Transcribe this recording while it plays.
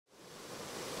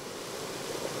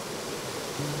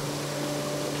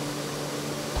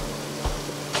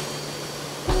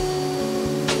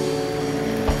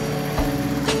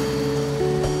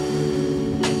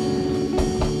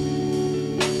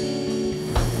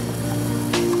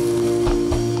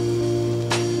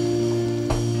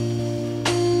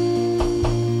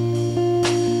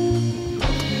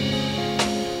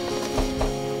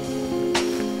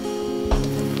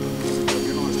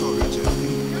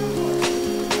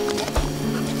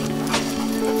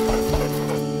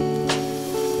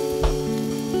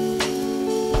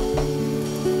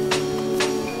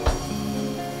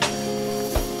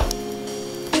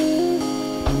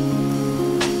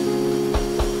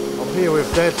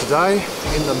today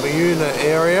in the Meunna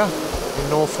area in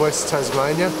northwest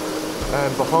Tasmania,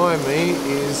 and behind me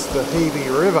is the Hebe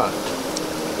River,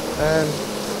 and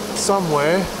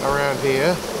somewhere around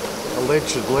here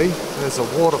allegedly there's a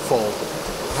waterfall.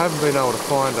 I haven't been able to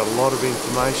find a lot of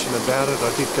information about it.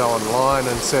 I did go online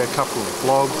and see a couple of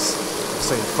blogs. I've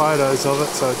seen photos of it,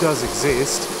 so it does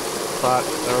exist, but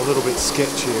they're a little bit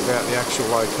sketchy about the actual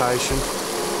location.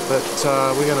 But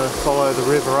we're going to follow the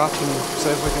river up and see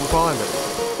if we can find it.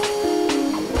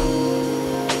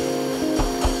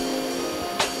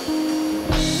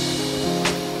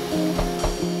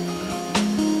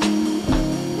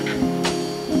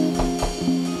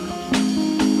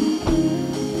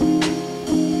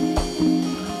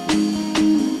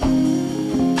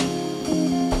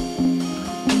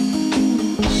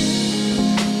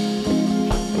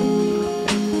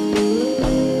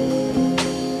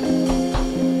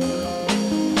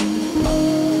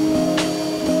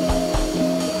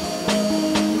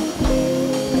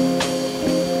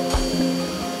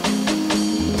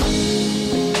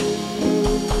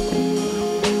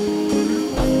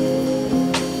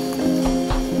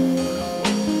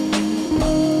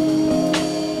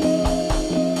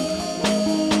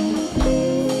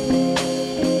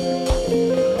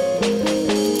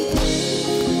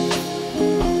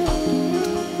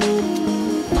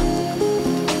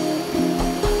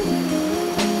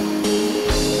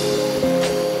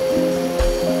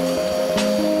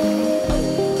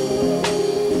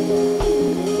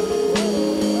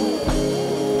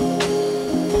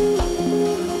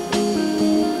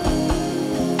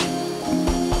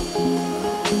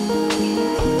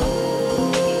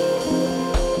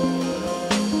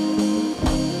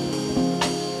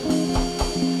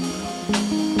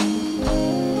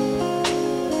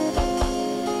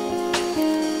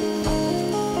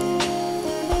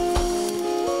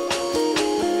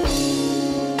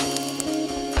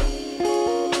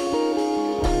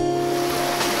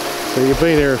 So you've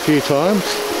been here a few times?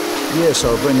 Yes,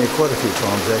 I've been here quite a few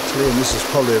times actually, and this is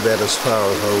probably about as far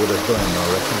as I would have been, I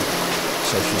reckon.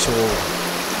 So she's all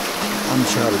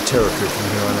uncharted territory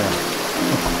from here on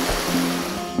out.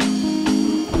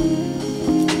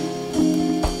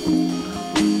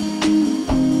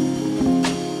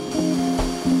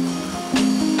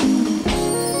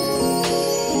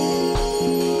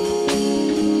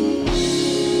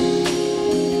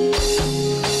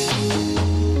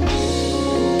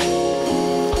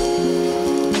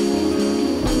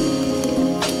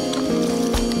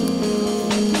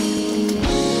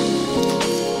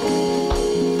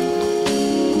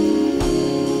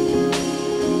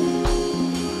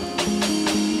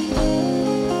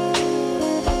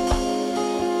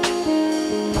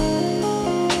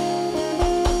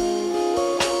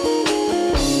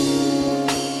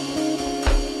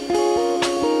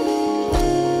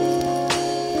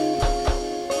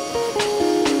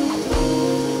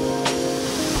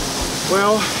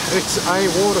 Well, it's a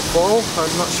waterfall.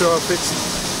 I'm not sure if it's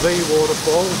the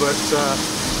waterfall, but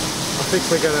I think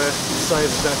we're going to say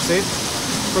that that's it.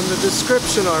 From the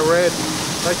description I read,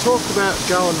 they talked about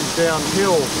going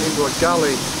downhill into a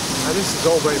gully, and this has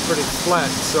all been pretty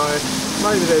flat, so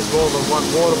maybe there's more than one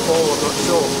waterfall, I'm not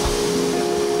sure.